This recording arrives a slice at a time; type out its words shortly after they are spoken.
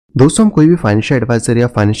दोस्तों, हम कोई भी फाइनेंशियल एडवाइजर या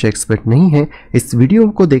फाइनेंशियल एक्सपर्ट नहीं है। इस वीडियो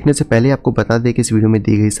को देखने से पहले आपको बता दें कि इस वीडियो में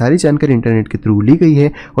दी गई सारी जानकारी इंटरनेट के थ्रू ली गई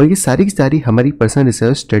है और ये सारी की सारी हमारी पर्सनल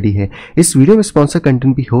रिसर्च स्टडी है। इस वीडियो में स्पॉन्सर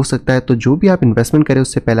कंटेंट भी हो सकता है, तो जो भी आप इन्वेस्टमेंट करें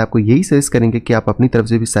उससे पहले आपको यही सजेस्ट करेंगे कि आप अपनी तरफ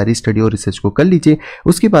से भी सारी स्टडी और रिसर्च को कर लीजिए,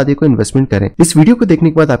 उसके बाद ही कोई इन्वेस्टमेंट करें। इस वीडियो को देखने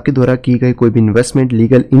के बाद आपके द्वारा की गई कोई भी इन्वेस्टमेंट,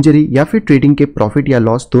 लीगल इंजरी या फिर ट्रेडिंग के प्रॉफिट या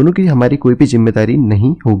लॉस दोनों की हमारी कोई भी जिम्मेदारी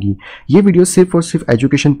नहीं होगी। ये वीडियो सिर्फ और सिर्फ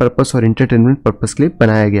एजुकेशन पर्पस और एंटरटेनमेंट पर्पस के लिए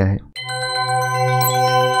बनाया गया है।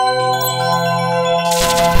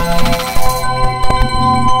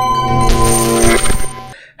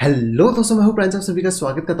 हेलो दोस्तों, मैं हूं प्रांजल, सभी का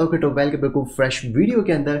स्वागत करता हूं CryptoVel के बिल्कुल फ्रेश वीडियो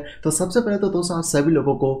के अंदर। तो सबसे पहले तो दोस्तों आप सभी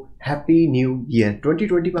लोगों को हैप्पी न्यू ईयर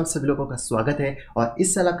 2020 में आप सभी लोगों का स्वागत है और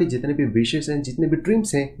इस साल आपके जितने भी विशेष हैं, जितने भी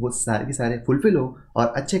ड्रीम्स हैं, वो सारे के सारे फुलफिल हो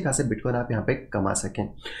और अच्छे खासे बिटकॉइन आप यहाँ पे कमा सकें।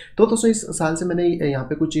 तो दोस्तों इस साल से मैंने यहाँ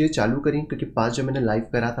पे कुछ चीज़ें चालू करी, क्योंकि 5 जो मैंने लाइव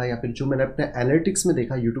करा था या फिर जो मैंने अपने एनालिटिक्स में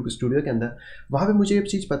देखा यूट्यूब स्टूडियो के अंदर, वहाँ पर मुझे ये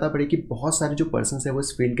चीज़ पता पड़ी कि बहुत सारे जो पर्सन है वो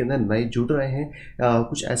इस फील्ड के अंदर नए जुड़ रहे हैं।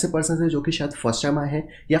 कुछ ऐसे पर्सन हैं जो कि शायद फर्स्ट टाइम आए हैं,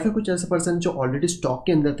 या फिर कुछ ऐसे पर्सन जो ऑलरेडी स्टॉक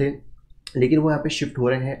के अंदर थे लेकिन वो यहाँ पे शिफ्ट हो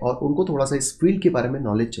रहे हैं और उनको थोड़ा सा इस फील्ड के बारे में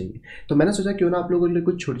नॉलेज चाहिए। तो मैंने सोचा क्यों ना आप लोगों के लिए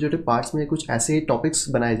कुछ छोटे छोटे पार्ट्स में कुछ ऐसे टॉपिक्स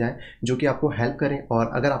बनाए जाएं जो कि आपको हेल्प करें,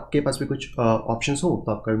 और अगर आपके पास भी कुछ ऑप्शंस हो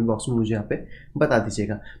तो आप कमेंट बॉक्स में मुझे यहाँ पे बता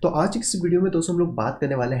दीजिएगा। तो आज इस वीडियो में दोस्तों हम लोग बात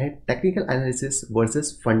करने वाले हैं technical analysis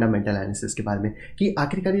versus fundamental analysis के बारे में, कि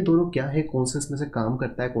आखिरकार ये दोनों क्या है, कौन सा इसमें से काम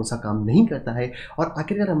करता है, कौन सा काम नहीं करता है, और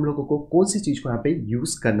आखिरकार हम लोगों को कौन सी चीज़ को यहाँ पे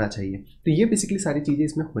यूज़ करना चाहिए। तो ये बेसिकली सारी चीज़ें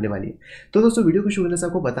इसमें होने वाली है। तो दोस्तों वीडियो को शुरू करने से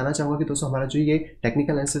आपको बताना चाहूँगा कि दोस्तों हमारा जो ये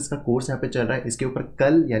टेक्निकल एनालिसिस का कोर्स यहाँ पे चल रहा है, इसके ऊपर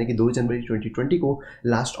कल यानी कि 2 जनवरी 2020 को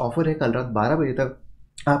लास्ट ऑफर है। कल रात 12 बजे तक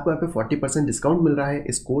आपको यहाँ पे 40% डिस्काउंट मिल रहा है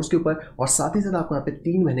इस कोर्स के ऊपर, और साथ ही साथ आपको यहाँ पे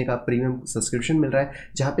 3 महीने का प्रीमियम सब्सक्रिप्शन मिल रहा है,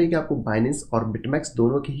 जहाँ पे कि आपको बाइनेंस और बिटमैक्स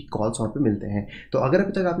दोनों के ही कॉल्स वहाँ पे मिलते हैं। तो अगर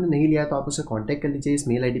अभी तक आपने नहीं लिया तो आप उससे कांटेक्ट कर लीजिए इस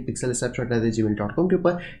मेल ID pixelsnapshot@gmail.com के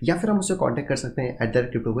ऊपर, या फिर हम उससे कांटेक्ट कर सकते हैं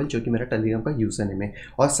 @CryptoVel, जो कि मेरा टेलीग्राम का यूजर नेम है।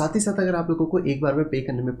 और साथ ही साथ अगर आप लोगों को एक बार में पे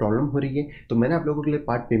करने में प्रॉब्लम हो रही है तो मैंने आप लोगों के लिए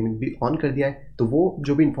पार्ट पेमेंट भी ऑन कर दिया है। तो वो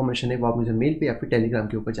जो भी इन्फॉर्मेशन है वो आप मुझे मेल पे या फिर टेलीग्राम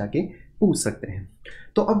के ऊपर जाके पूछ सकते हैं।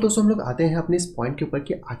 तो अब दोस्तों हम लोग आते हैं अपने इस पॉइंट के ऊपर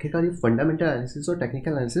कि आखिरकार ये फंडामेंटल एनालिसिस और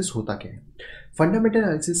टेक्निकल एनालिसिस होता क्या है। फंडामेंटल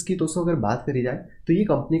एनालिसिस की दोस्तों अगर बात करी जाए तो ये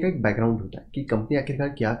कंपनी का एक बैकग्राउंड होता है कि कंपनी आखिरकार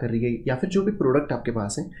क्या कर रही है, या फिर जो भी प्रोडक्ट आपके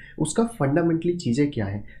पास है उसका फंडामेंटली चीज़ें क्या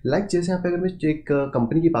है। लाइक जैसे यहाँ पे अगर मैं एक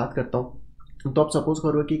कंपनी की बात करता हूँ तो आप सपोज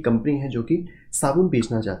करो कि कंपनी है जो कि साबुन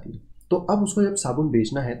बेचना चाहती है। तो अब उसको जब साबुन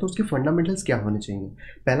बेचना है तो उसके फंडामेंटल्स क्या होने चाहिए।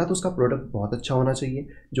 पहला तो उसका प्रोडक्ट बहुत अच्छा होना चाहिए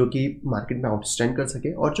जो कि मार्केट में आउटस्टैंड कर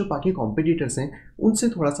सके, और जो बाकी कॉम्पिटिटर्स हैं उनसे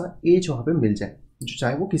थोड़ा सा एज वहाँ पे मिल जाए, जो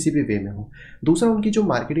चाहे वो किसी भी वे में हो। दूसरा, उनकी जो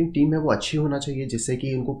मार्केटिंग टीम है वो अच्छी होना चाहिए, जिससे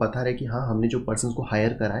कि उनको पता रहे कि हाँ हमने जो पर्सन को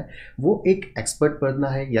हायर करा है वो एक एक्सपर्ट बंदा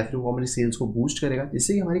है, या फिर वो हमारी सेल्स को बूस्ट करेगा,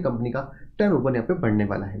 जिससे कि हमारी कंपनी का टर्नओवर यहाँ पे बढ़ने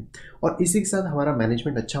वाला है। और इसी के साथ हमारा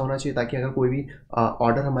मैनेजमेंट अच्छा होना चाहिए, ताकि अगर कोई भी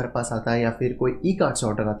ऑर्डर हमारे पास आता है या फिर कोई ई-कार्ड से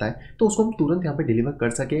ऑर्डर आता है तो उसको हम तुरंत यहाँ पे डिलीवर कर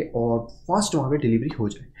सके और फास्ट वहाँ पे डिलीवरी हो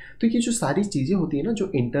जाए। तो ये जो सारी चीज़ें होती है ना,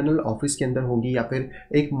 जो इंटरनल ऑफिस के अंदर होंगी या फिर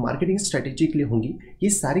एक मार्केटिंग स्ट्रेटेजी के लिए होंगी, ये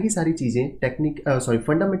सारी की सारी चीज़ें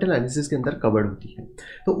फंडामेंटल एनालिसिस के अंदर कवर्ड होती है।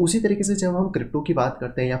 तो उसी तरीके से जब हम क्रिप्टो की बात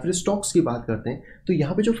करते हैं या फिर स्टॉक्स की बात करते हैं, तो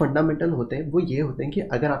यहाँ पे जो फंडामेंटल होते हैं वो ये होते हैं कि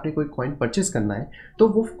अगर आपने कोई कॉइन परचेस करना है तो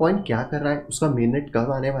वो कॉइन क्या कर रहा है, उसका मेननेट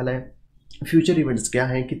कब आने वाला है, फ्यूचर इवेंट्स क्या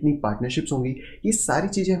हैं, कितनी पार्टनरशिप्स होंगी, ये सारी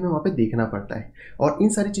चीज़ें हमें वहाँ पे देखना पड़ता है। और इन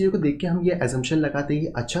सारी चीज़ों को देख के हम ये एजम्पशन लगाते हैं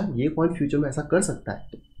कि अच्छा ये कॉइन फ्यूचर में ऐसा कर सकता है,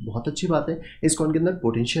 तो बहुत अच्छी बात है, इस कॉइन के अंदर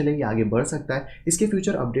पोटेंशियल है, ये आगे बढ़ सकता है, इसके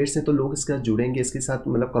फ्यूचर अपडेट्स हैं तो लोग इसके साथ जुड़ेंगे, इसके साथ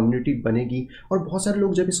मतलब कम्युनिटी बनेगी, और बहुत सारे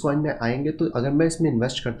लोग जब इस कॉइन में आएंगे तो अगर मैं इसमें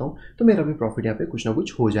इन्वेस्ट करता हूँ तो मेरा भी प्रॉफिट यहाँ पे कुछ ना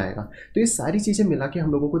कुछ हो जाएगा। तो ये सारी चीज़ें मिला के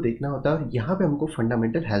हम लोगों को देखना होता है, और यहाँ पे हमको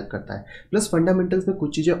फंडामेंटल हेल्प करता है। प्लस फंडामेंटल्स में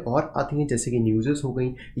कुछ चीज़ें और आती हैं, जैसे कि न्यूज़ेस हो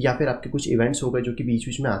गई या फिर आपके कुछ इवेंट्स हो गए जो कि बीच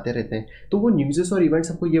बीच में आते रहते हैं। तो वो न्यूज़ेस और इवेंट्स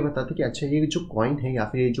हमको ये बताते हैं कि अच्छा ये जो कॉइन है या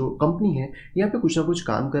फिर ये जो कंपनी है यहाँ पे कुछ ना कुछ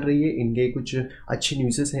काम कर रही है, इनके कुछ अच्छी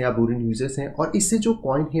न्यूज़ेस हैं या बुरी न्यूज़ेस हैं, और इससे जो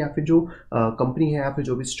कॉइन है या फिर जो कंपनी है या फिर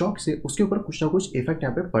जो भी स्टॉक्स है उसके ऊपर कुछ ना कुछ इफेक्ट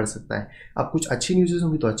यहाँ पे पड़ सकता है। अब कुछ अच्छी न्यूज़ेस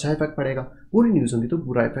होंगी तो अच्छा इफेक्ट पड़ेगा, बुरी न्यूज़ होंगी तो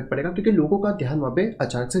बुरा इफेक्ट पड़ेगा, क्योंकि लोगों का ध्यान वहाँ पे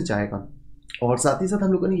अचानक से जाएगा। और साथ ही साथ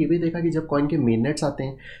हम लोगों ने ये भी देखा कि जब कॉइन के मेन नेट्स आते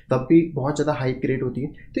हैं तब भी बहुत ज़्यादा हाइप क्रिएट होती है।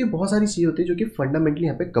 तो ये बहुत सारी चीज़ें होती है जो कि फंडामेंटली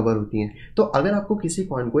यहाँ पे कवर होती हैं। तो अगर आपको किसी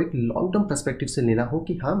कॉइन को एक लॉन्ग टर्म पर्सपेक्टिव से लेना हो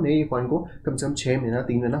कि हाँ मैं ये कॉइन को कम से कम 6 महीना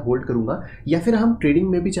 3 महीना होल्ड करूँगा, या फिर हम ट्रेडिंग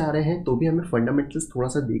में भी जा रहे हैं तो भी हमें फंडामेंटल्स थोड़ा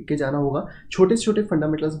सा देख के जाना होगा। छोटे छोटे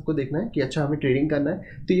फंडामेंटल्स हमको देखना है कि अच्छा हमें ट्रेडिंग करना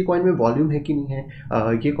है तो ये कॉइन में वॉल्यूम है कि नहीं है,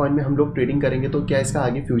 ये कॉइन में हम लोग ट्रेडिंग करेंगे तो क्या इसका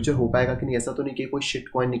आगे फ्यूचर हो पाएगा कि नहीं, ऐसा तो नहीं कि कोई शिट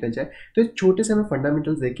कॉइन निकल जाए। तो छोटे से हमें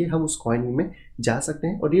फंडामेंटल्स देख के हम उस कॉइन में जा सकते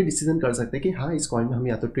हैं और ये डिसीजन कर सकते हैं कि हाँ इस कॉइन में हम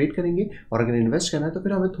या तो ट्रेड करेंगे, और अगर इन्वेस्ट करना है तो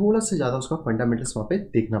फिर हमें थोड़ा सा ज़्यादा उसका फंडामेंटल्स वहाँ पे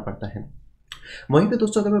देखना पड़ता है। वहीं पे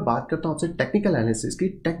दोस्तों अगर मैं बात करता हूँ आपसे टेक्निकल एनालिसिस की,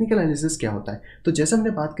 टेक्निकल एनालिसिस क्या होता है, तो जैसे हमने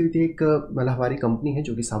बात करी थी, एक मतलब हमारी कंपनी है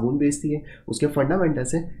जो कि साबुन बेचती है, उसके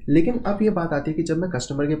फंडामेंटल्स है। लेकिन अब ये बात आती है कि जब मैं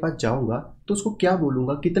कस्टमर के पास जाऊँगा तो उसको क्या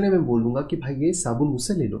बोलूँगा, कितने में बोलूँगा कि भाई ये साबुन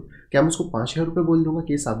मुझसे ले लो। क्या मैं उसको 5,000 रुपये बोल दूँगा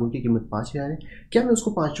कि ये साबुन की कीमत 5,000 है, क्या मैं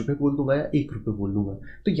उसको 5 रुपये बोल दूँगा या 1 रुपये बोल दूँगा।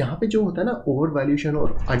 तो यहाँ पे जो होता है ना ओवर वैल्यूशन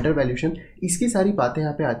और अंडर वैल्यूशन, इसकी सारी बातें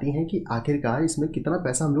यहाँ पे आती हैं कि आखिरकार इसमें कितना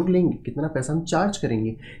पैसा हम लोग लेंगे, कितना पैसा हम चार्ज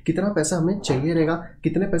करेंगे, कितना पैसा हमें चाहिए रहेगा,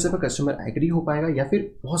 कितने पैसे पर कस्टमर एग्री हो पाएगा, या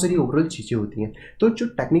फिर बहुत सारी ओवरऑल चीज़ें होती हैं। तो जो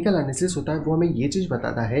टेक्निकल एनालिसिस होता है वो हमें ये चीज़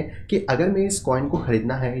बताता है कि अगर मैं इस कॉइन को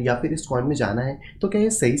खरीदना है या फिर इस कॉइन में जाना है तो क्या ये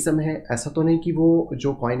सही समय है। ऐसा तो नहीं कि वो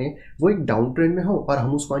जो कॉइन है वो एक डाउन ट्रेंड में हो और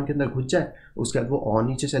हम उस कॉइन के अंदर घुस जाए, उसके बाद वो और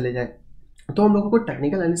नीचे चले जाए। तो हम लोगों को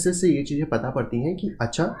टेक्निकल एनालिसिस से ये चीज़ें पता पड़ती हैं कि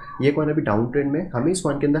अच्छा ये कॉइन अभी डाउन ट्रेंड में, हमें इस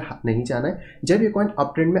कॉइन के अंदर नहीं जाना है। जब ये कॉइन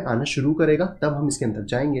अप ट्रेंड में आना शुरू करेगा तब हम इसके अंदर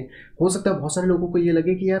जाएंगे। हो सकता है बहुत सारे लोगों को ये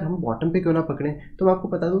लगे कि यार हम बॉटम पे क्यों ना पकड़ें, तो मैं आपको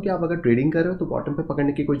बता दूं कि आप अगर ट्रेडिंग कर रहे हो तो बॉटम पे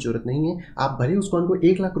पकड़ने की कोई जरूरत नहीं है। आप भले उस कॉइन को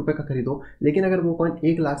 1 लाख रुपए का खरीदो, लेकिन अगर वो कॉइन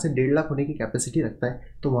 1 लाख से 1.5 लाख होने की कैपेसिटी रखता है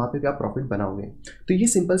तो वहाँ पे भी आप प्रॉफिट बनाओगे। तो ये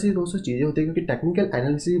सिंपल सी दोस्तों चीज़ें होती है, क्योंकि टेक्निकल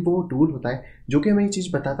एनालिसिस वो टूल होता है जो कि हमें ये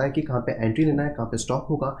चीज़ बताता है कि कहाँ पे एंट्री लेना है, कहाँ पे स्टॉप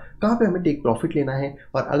होगा, कहाँ पे हमें टेक प्रॉफिट लेना है,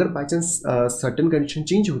 और अगर by chance certain condition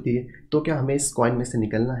change होती है तो क्या हमें इस कॉइन में से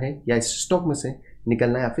निकलना है या इस स्टॉक में से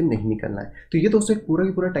निकलना है या फिर नहीं निकलना है। तो ये दोस्तों एक पूरा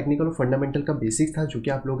की पूरा टेक्निकल और फंडामेंटल का बेसिक था जो कि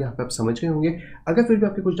आप लोग यहाँ पे आप समझ गए होंगे। अगर फिर भी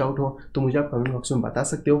आपके कुछ डाउट हो तो मुझे आप कमेंट बॉक्स में बता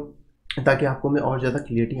सकते हो ताकि आपको मैं और ज़्यादा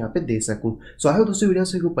क्लियरिटी यहाँ पे दे सकूँ। सो आई होप दोस्तों वीडियो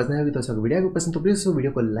से पसंद है, दोस्तों वीडियो को पसंद तो प्लीज़ दोस्तों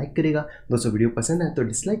वीडियो को लाइक करेगा, दोस्तों वीडियो पसंद है तो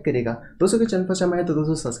डिसलाइक करेगा, दोस्तों के चैनल पर समय है तो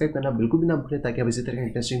दोस्तों सब्सक्राइब करना बिल्कुल भी ना भूलें ताकि आप इसी तरह के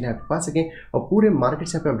इंटरेस्टिंग आप पा सकें और पूरे मार्केट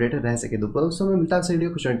से आप अपडेटेड रह सके। दोस्तों मैं मिलता हूँ वीडियो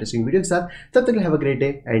कुछ इंटरेस्टिंग वीडियो के साथ, तब तक have a great day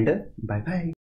and bye bye.